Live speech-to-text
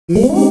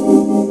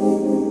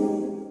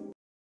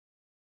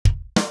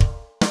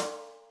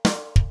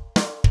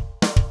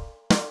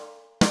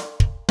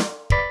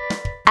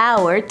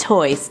Our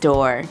toy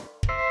store.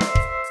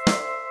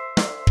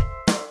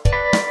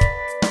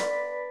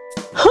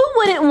 Who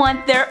wouldn't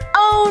want their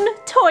own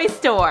toy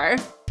store?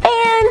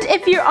 And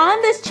if you're on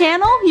this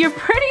channel, you're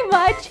pretty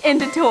much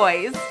into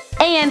toys.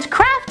 And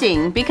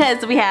crafting,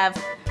 because we have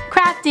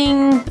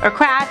crafting or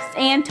crafts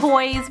and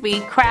toys.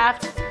 We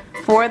craft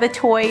for the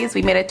toys.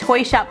 We made a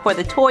toy shop for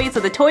the toys so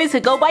the toys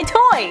could go buy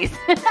toys.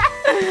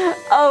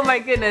 Oh my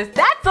goodness,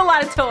 that's a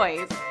lot of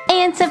toys.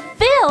 And to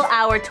fill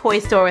our toy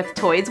store with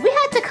toys, we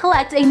had to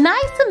collect a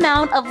nice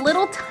amount of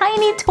little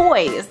tiny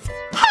toys.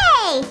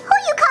 Hey, who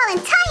you calling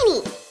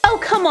tiny? Oh,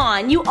 come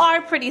on, you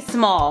are pretty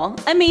small.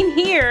 I mean,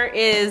 here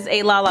is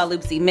a Lala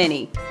Loopsy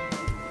Mini.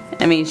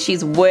 I mean,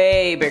 she's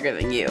way bigger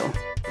than you.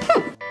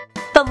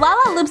 The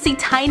Lala Loopsy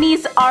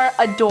Tinies are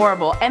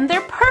adorable and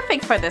they're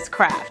perfect for this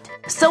craft.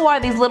 So are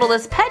these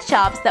Littlest Pet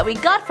Shops that we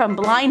got from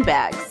Blind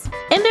Bags.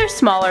 And they're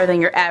smaller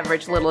than your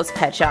average Littlest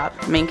Pet Shop.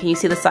 I mean, can you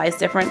see the size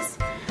difference?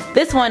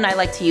 This one I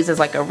like to use as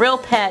like a real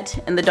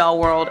pet in the doll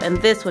world, and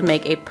this would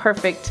make a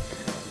perfect,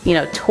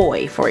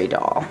 toy for a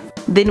doll.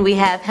 Then we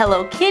have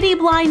Hello Kitty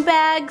blind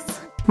bags,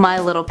 My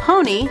Little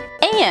Pony,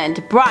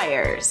 and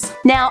Briars.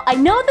 Now, I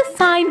know the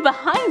sign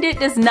behind it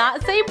does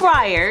not say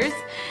Briars.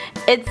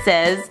 It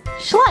says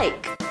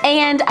Schleich.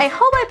 And I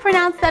hope I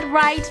pronounced that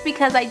right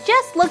because I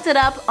just looked it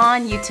up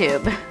on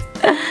YouTube.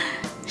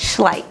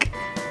 Schleich.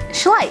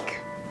 Schleich.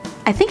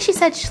 I think she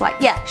said Schleich.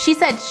 Yeah, she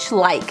said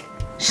Schleich.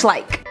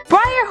 Schleich.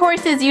 Briar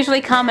horses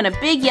usually come in a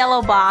big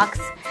yellow box,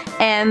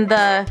 and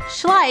the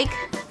Schleich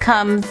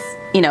comes,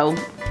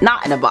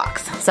 not in a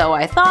box. So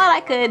I thought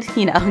I could,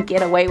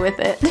 get away with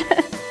it.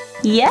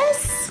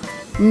 Yes?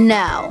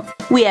 No.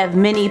 We have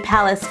Mini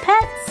Palace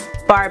Pets,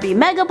 Barbie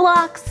Mega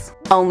Blocks,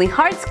 Only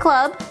Hearts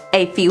Club,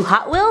 a few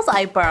Hot Wheels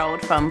I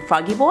borrowed from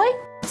Froggy Boy,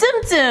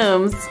 Tsum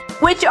Tsums,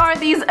 which are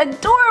these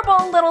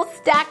adorable little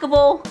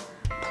stackable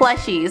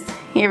plushies.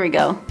 Here we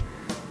go.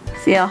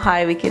 See how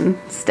high we can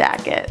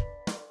stack it.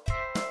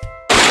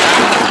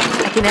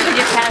 I can never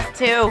get past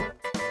two.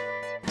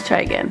 Let's try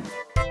again.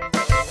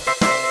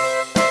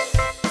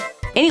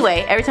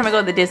 Anyway, every time I go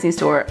to the Disney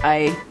store,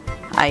 I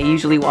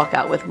usually walk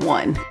out with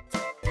one.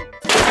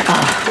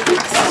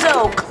 Oh,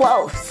 so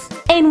close.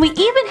 And we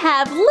even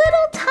have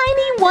little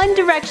tiny One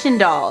Direction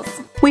dolls.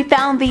 We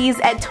found these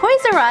at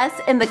Toys R Us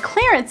in the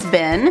clearance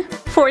bin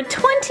for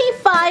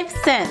 25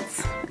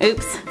 cents.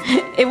 Oops,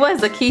 it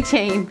was a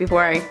keychain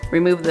before I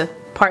removed the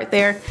part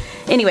there.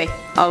 Anyway,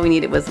 all we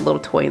needed was a little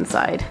toy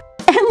inside.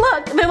 And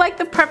look, they're like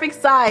the perfect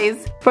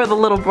size for the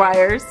little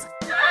Briars.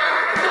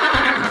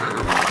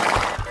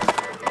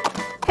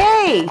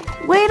 Hey,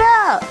 wait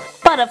up!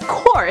 But of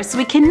course,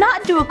 we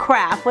cannot do a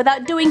craft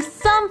without doing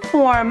some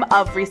form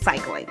of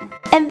recycling.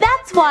 And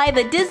that's why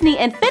the Disney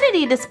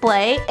Infinity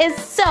display is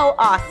so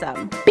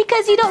awesome.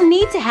 Because you don't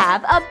need to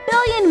have a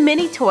billion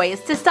mini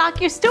toys to stock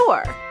your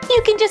store.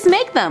 You can just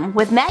make them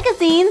with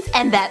magazines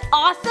and that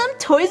awesome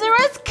Toys R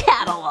Us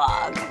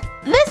catalog.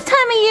 This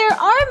time of year,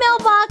 our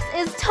mailbox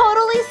is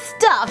totally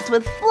stuffed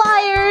with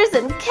flyers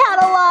and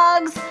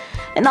catalogs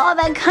and all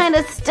that kind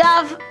of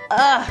stuff.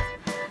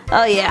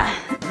 Oh yeah,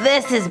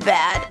 this is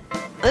bad.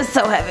 It's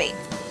so heavy.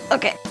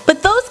 Okay.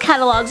 But those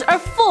catalogs are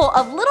full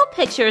of little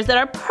pictures that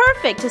are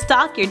perfect to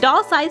stock your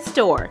doll-sized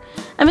store.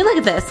 I mean, look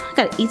at this. I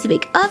got an Easy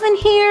Bake Oven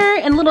here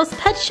and Littlest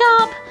Pet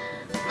Shop.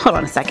 Hold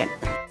on a second.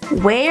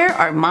 Where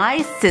are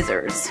my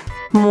scissors?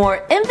 More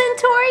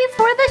inventory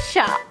for the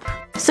shop.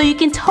 So you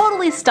can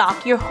totally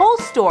stock your whole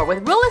store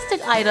with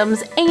realistic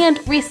items and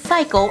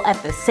recycle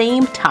at the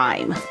same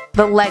time.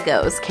 The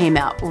Legos came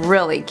out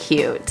really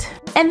cute.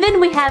 And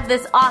then we have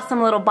this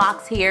awesome little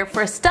box here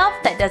for stuff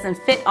that doesn't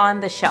fit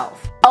on the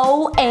shelf.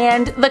 Oh,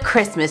 and the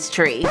Christmas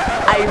tree.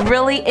 I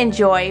really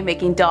enjoy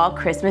making doll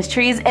Christmas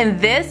trees, and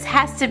this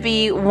has to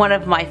be one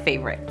of my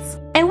favorites.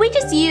 And we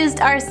just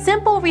used our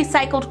simple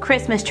recycled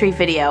Christmas tree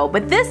video,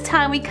 but this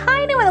time we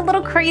kind of went a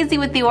little crazy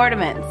with the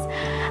ornaments.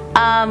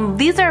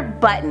 These are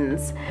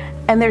buttons,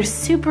 and they're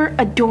super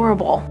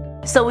adorable.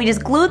 So we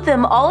just glued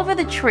them all over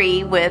the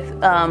tree with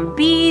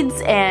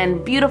beads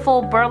and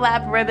beautiful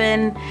burlap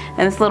ribbon and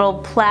this little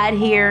plaid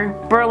here.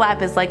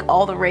 Burlap is like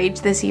all the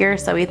rage this year,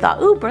 so we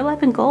thought, ooh,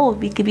 burlap and gold,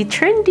 we could be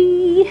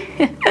trendy.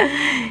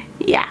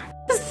 Yeah.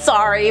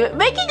 Sorry, but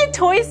making a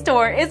toy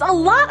store is a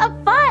lot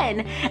of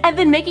fun. And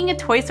then making a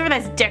toy store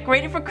that's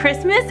decorated for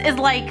Christmas is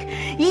like,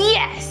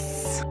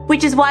 yes!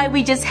 Which is why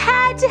we just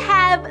had to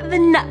have the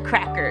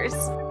nutcrackers.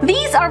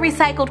 These are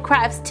recycled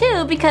crafts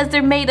too because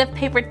they're made of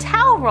paper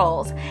towel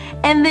rolls.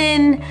 And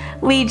then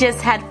we just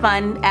had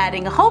fun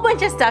adding a whole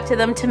bunch of stuff to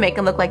them to make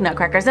them look like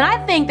nutcrackers. And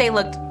I think they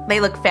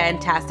look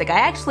fantastic. I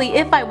actually,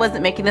 if I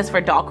wasn't making this for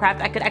doll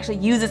craft, I could actually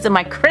use this in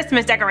my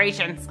Christmas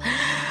decorations.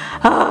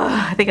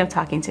 Oh, I think I'm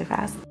talking too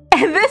fast.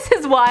 And this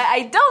is why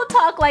I don't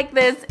talk like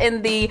this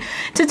in the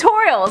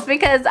tutorials,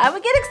 because I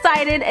would get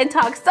excited and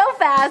talk so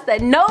fast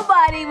that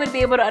nobody would be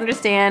able to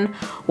understand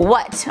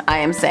what I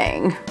am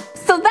saying.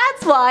 So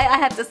that's why I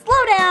have to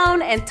slow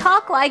down and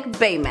talk like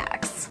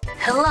Baymax.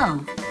 Hello.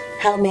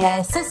 How may I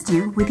assist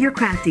you with your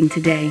crafting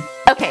today?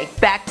 Okay,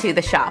 back to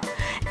the shop.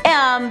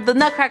 The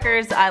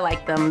nutcrackers, I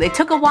like them. They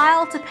took a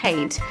while to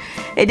paint.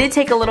 It did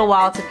take a little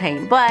while to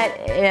paint, but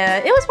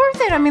it was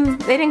worth it. I mean,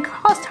 they didn't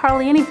cost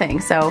hardly anything,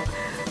 so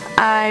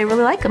I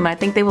really like them. I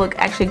think they look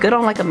actually good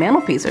on like a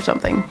mantelpiece or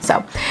something.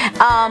 So,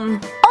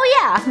 oh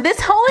yeah, this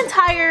whole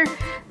entire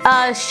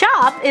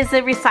shop is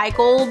a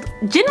recycled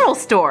general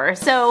store,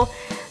 so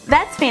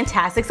that's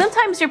fantastic.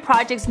 Sometimes your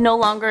projects no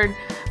longer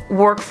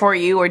work for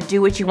you or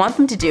do what you want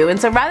them to do, and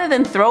so rather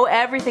than throw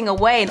everything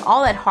away and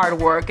all that hard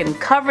work and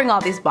covering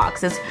all these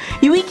boxes,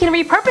 we can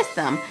repurpose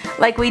them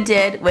like we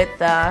did with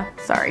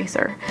sorry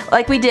sir,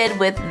 like we did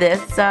with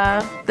this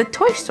the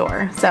toy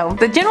store. So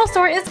the general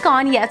store is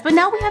gone, yes, but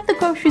now we have the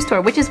grocery store,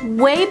 which is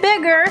way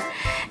bigger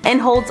and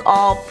holds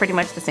all pretty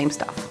much the same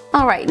stuff.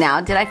 Alright,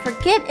 now did I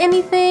forget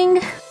anything?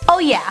 Oh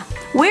yeah,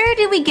 where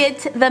did we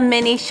get the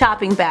mini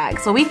shopping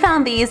bags? So we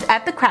found these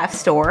at the craft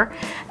store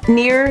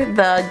near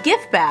the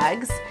gift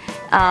bags,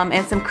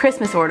 and some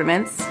Christmas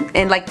ornaments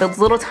and like those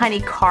little tiny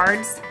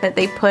cards that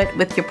they put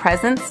with your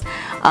presents.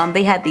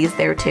 They had these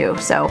there too,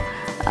 so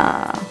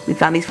we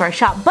found these for our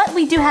shop. But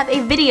we do have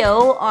a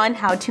video on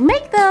how to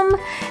make them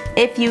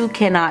if you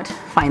cannot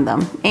find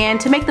them.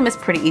 And to make them is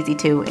pretty easy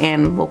too,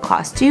 and will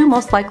cost you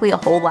most likely a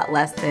whole lot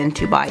less than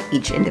to buy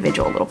each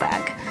individual little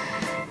bag.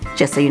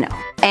 Just so you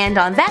know. And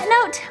on that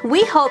note,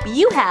 we hope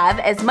you have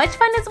as much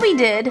fun as we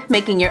did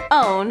making your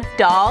own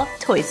doll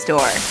toy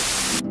store.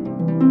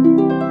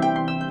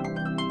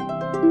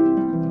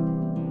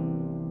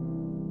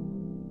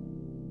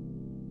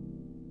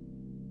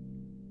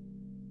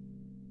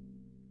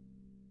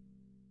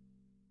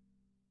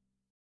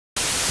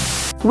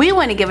 We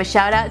want to give a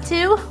shout out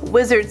to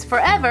Wizards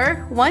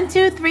Forever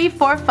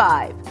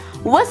 12345.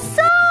 What's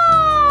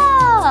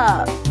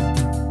up?